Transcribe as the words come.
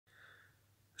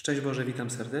Szczęść Boże, witam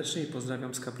serdecznie i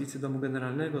pozdrawiam z kaplicy Domu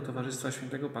Generalnego Towarzystwa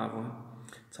Świętego Pawła.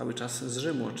 Cały czas z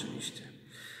Rzymu oczywiście.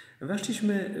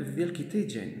 Weszliśmy w Wielki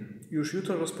Tydzień. Już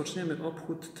jutro rozpoczniemy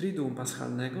obchód Triduum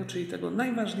Paschalnego, czyli tego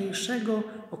najważniejszego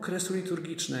okresu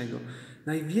liturgicznego,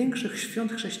 największych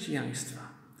świąt chrześcijaństwa.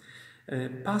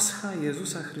 Pascha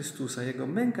Jezusa Chrystusa, Jego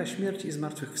męka, śmierć i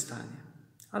zmartwychwstanie.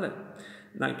 Ale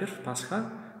najpierw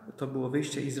Pascha to było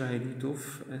wyjście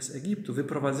Izraelitów z Egiptu,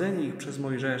 wyprowadzenie ich przez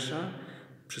Mojżesza,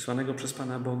 przysłanego przez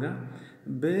Pana Boga,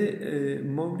 by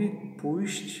mogli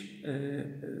pójść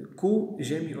ku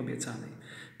ziemi obiecanej.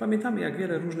 Pamiętamy, jak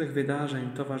wiele różnych wydarzeń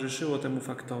towarzyszyło temu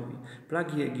faktowi.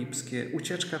 Plagi egipskie,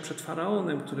 ucieczka przed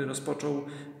Faraonem, który rozpoczął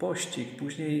pościg,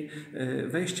 później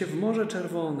wejście w Morze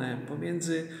Czerwone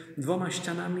pomiędzy dwoma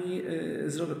ścianami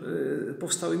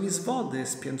powstałymi z wody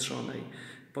spiętrzonej,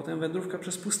 potem wędrówka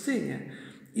przez pustynię.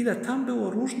 Ile tam było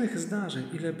różnych zdarzeń,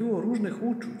 ile było różnych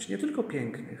uczuć, nie tylko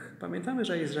pięknych. Pamiętamy,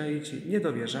 że Izraelici nie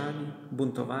dowierzali,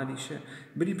 buntowali się,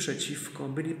 byli przeciwko,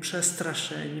 byli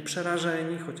przestraszeni,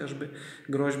 przerażeni chociażby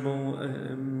groźbą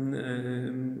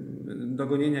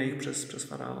dogonienia ich przez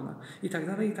Faraona i tak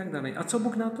dalej, i tak dalej. A co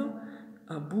Bóg na to?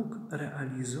 A Bóg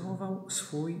realizował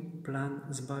swój plan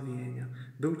zbawienia.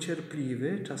 Był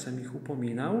cierpliwy, czasem ich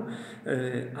upominał,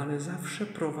 ale zawsze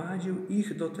prowadził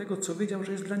ich do tego, co wiedział,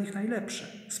 że jest dla nich najlepsze.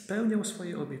 Spełniał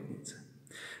swoje obietnice.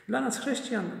 Dla nas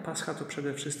chrześcijan Pascha to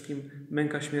przede wszystkim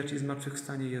męka, śmierć i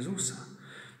zmartwychwstanie Jezusa.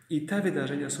 I te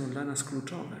wydarzenia są dla nas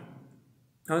kluczowe.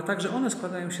 Ale także one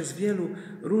składają się z wielu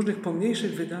różnych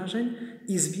pomniejszych wydarzeń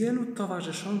i z wielu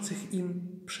towarzyszących im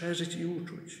przeżyć i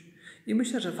uczuć. I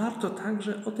myślę, że warto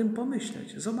także o tym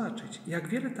pomyśleć, zobaczyć, jak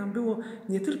wiele tam było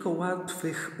nie tylko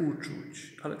łatwych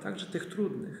uczuć, ale także tych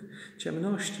trudnych.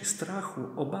 Ciemności, strachu,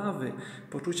 obawy,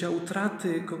 poczucia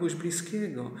utraty kogoś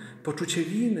bliskiego, poczucie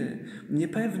winy,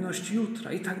 niepewność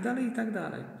jutra i tak dalej, i tak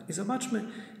dalej. I zobaczmy,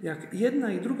 jak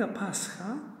jedna i druga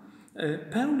Pascha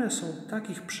pełne są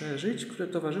takich przeżyć, które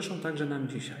towarzyszą także nam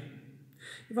dzisiaj.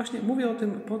 I właśnie mówię o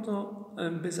tym po to,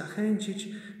 by zachęcić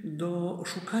do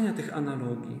szukania tych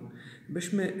analogii,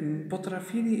 byśmy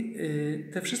potrafili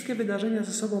te wszystkie wydarzenia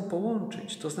ze sobą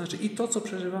połączyć, to znaczy i to, co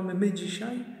przeżywamy my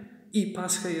dzisiaj, i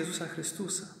Paschę Jezusa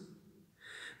Chrystusa.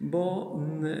 Bo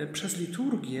przez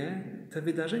liturgię te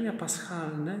wydarzenia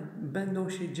paschalne będą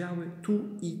się działy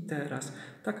tu i teraz.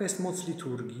 Taka jest moc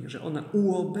liturgii, że ona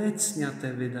uobecnia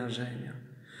te wydarzenia.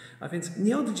 A więc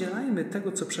nie oddzielajmy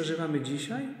tego, co przeżywamy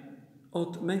dzisiaj,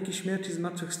 od męki, śmierci,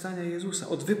 zmartwychwstania Jezusa,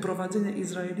 od wyprowadzenia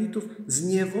Izraelitów z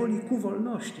niewoli ku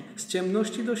wolności, z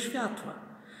ciemności do światła,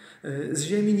 z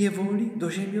ziemi niewoli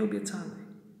do ziemi obiecanej.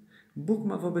 Bóg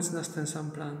ma wobec nas ten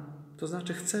sam plan. To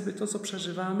znaczy chce, by to, co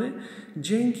przeżywamy,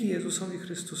 dzięki Jezusowi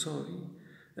Chrystusowi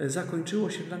zakończyło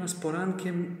się dla nas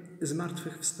porankiem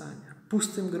zmartwychwstania,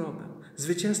 pustym grobem,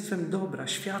 zwycięstwem dobra,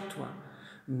 światła,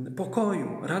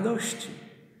 pokoju, radości.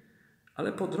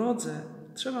 Ale po drodze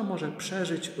trzeba może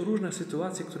przeżyć różne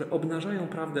sytuacje, które obnażają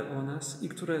prawdę o nas i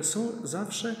które są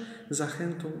zawsze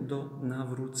zachętą do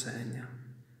nawrócenia.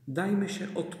 Dajmy się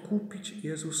odkupić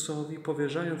Jezusowi,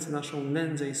 powierzając naszą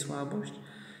nędzę i słabość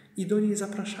i do niej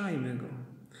zapraszajmy Go.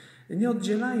 Nie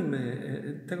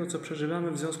oddzielajmy tego, co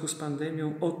przeżywamy w związku z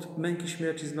pandemią, od męki,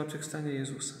 śmierci i zmartwychwstania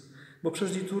Jezusa, bo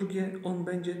przez liturgię On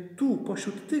będzie tu,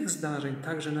 pośród tych zdarzeń,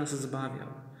 także nas zbawiał.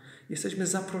 Jesteśmy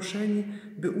zaproszeni,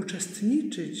 by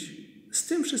uczestniczyć z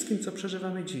tym wszystkim, co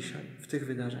przeżywamy dzisiaj w tych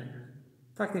wydarzeniach.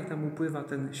 Tak niech nam upływa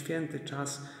ten święty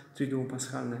czas Triduum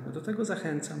Paschalnego. Do tego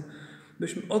zachęcam,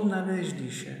 byśmy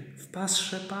odnaleźli się w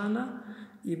Pasrze Pana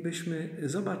i byśmy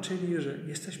zobaczyli, że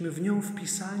jesteśmy w nią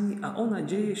wpisani, a ona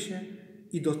dzieje się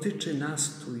i dotyczy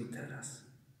nas tu i teraz.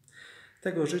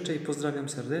 Tego życzę i pozdrawiam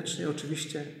serdecznie.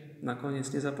 Oczywiście na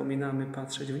koniec nie zapominamy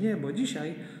patrzeć w niebo.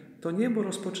 Dzisiaj to niebo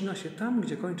rozpoczyna się tam,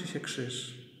 gdzie kończy się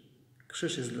krzyż.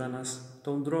 Krzyż jest dla nas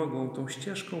tą drogą, tą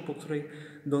ścieżką, po której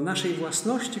do naszej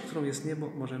własności, którą jest niebo,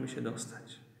 możemy się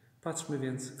dostać. Patrzmy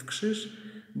więc w krzyż,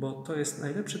 bo to jest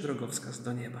najlepszy drogowskaz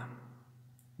do nieba.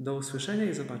 Do usłyszenia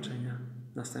i zobaczenia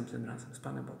następnym razem. Z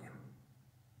Panem Bogiem.